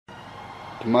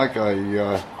To make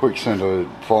a quick centre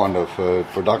finder for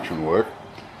production work,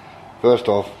 first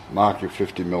off mark your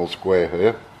 50mm square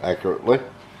here accurately,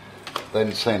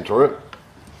 then centre it.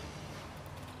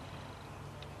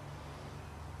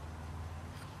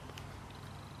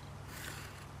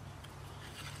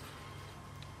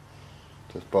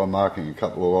 Just by marking a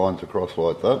couple of lines across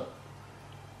like that.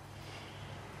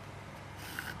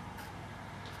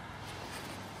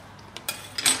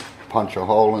 Punch a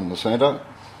hole in the centre.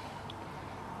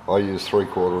 I use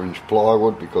 3/4 inch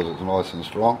plywood because it's nice and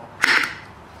strong.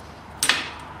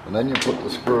 And then you put the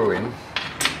screw in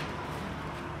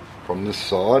from this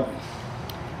side,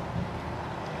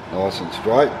 nice and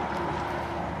straight.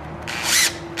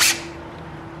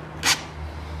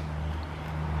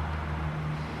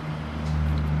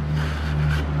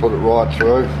 Put it right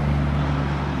through.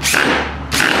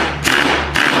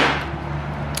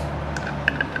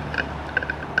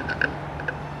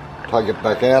 Take it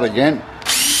back out again.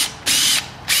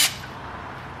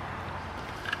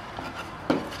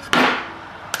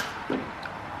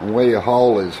 And where your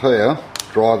hole is here,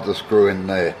 drive the screw in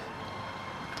there.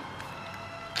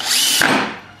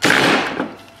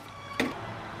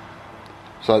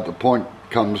 So the point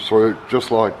comes through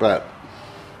just like that.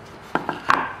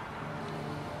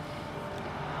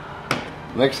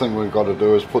 Next thing we've got to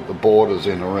do is put the borders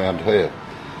in around here.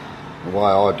 The way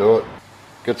I do it,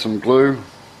 get some glue,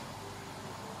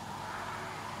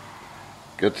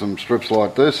 get some strips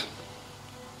like this.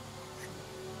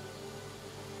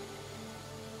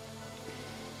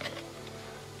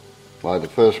 Lay the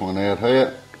first one out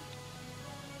here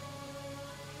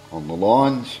on the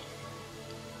lines.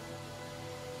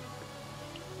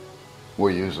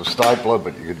 We use a stapler,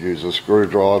 but you could use a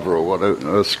screwdriver or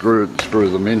whatever, screw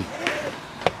them in.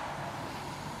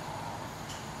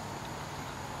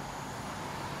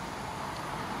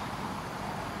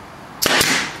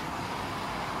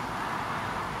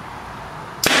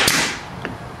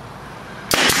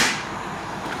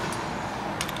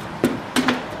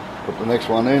 Put the next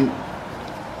one in.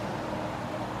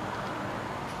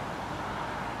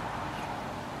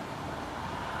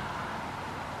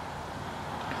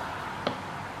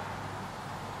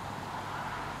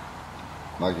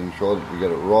 Making sure that we get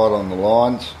it right on the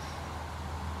lines.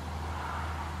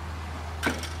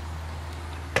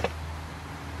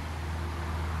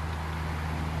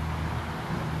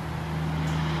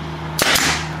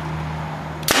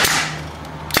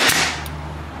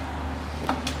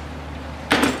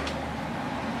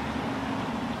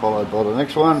 Followed by the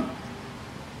next one.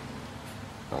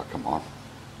 Oh, come on.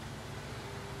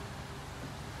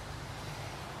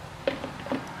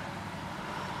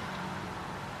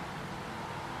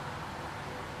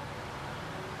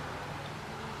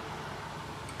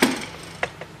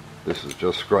 This is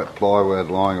just scrap plywood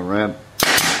lying around.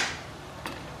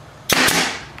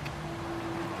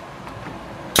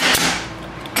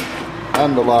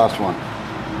 And the last one.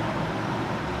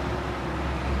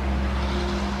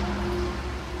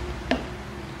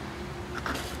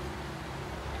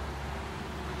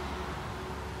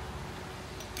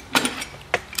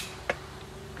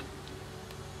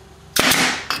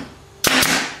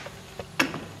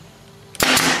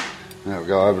 Now we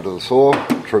go over to the saw,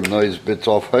 trim these bits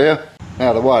off here.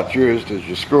 Now the way it's used is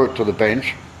you screw it to the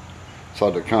bench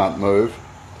so that it can't move.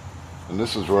 And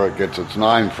this is where it gets its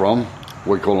name from.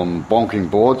 We call them bonking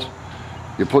boards.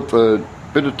 You put the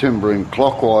bit of timber in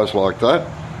clockwise like that,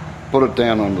 put it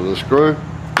down onto the screw,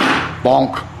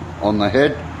 bonk on the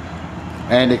head,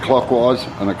 anti-clockwise,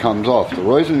 and it comes off. The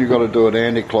reason you've got to do it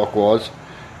anti-clockwise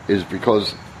is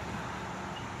because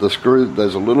the screw,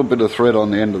 there's a little bit of thread on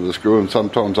the end of the screw and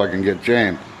sometimes I can get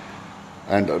jammed,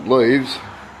 and it leaves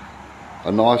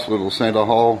a nice little centre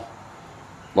hole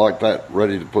like that,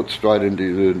 ready to put straight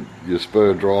into your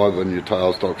spur drive and your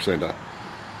tailstock centre.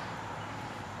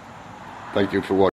 Thank you for watching.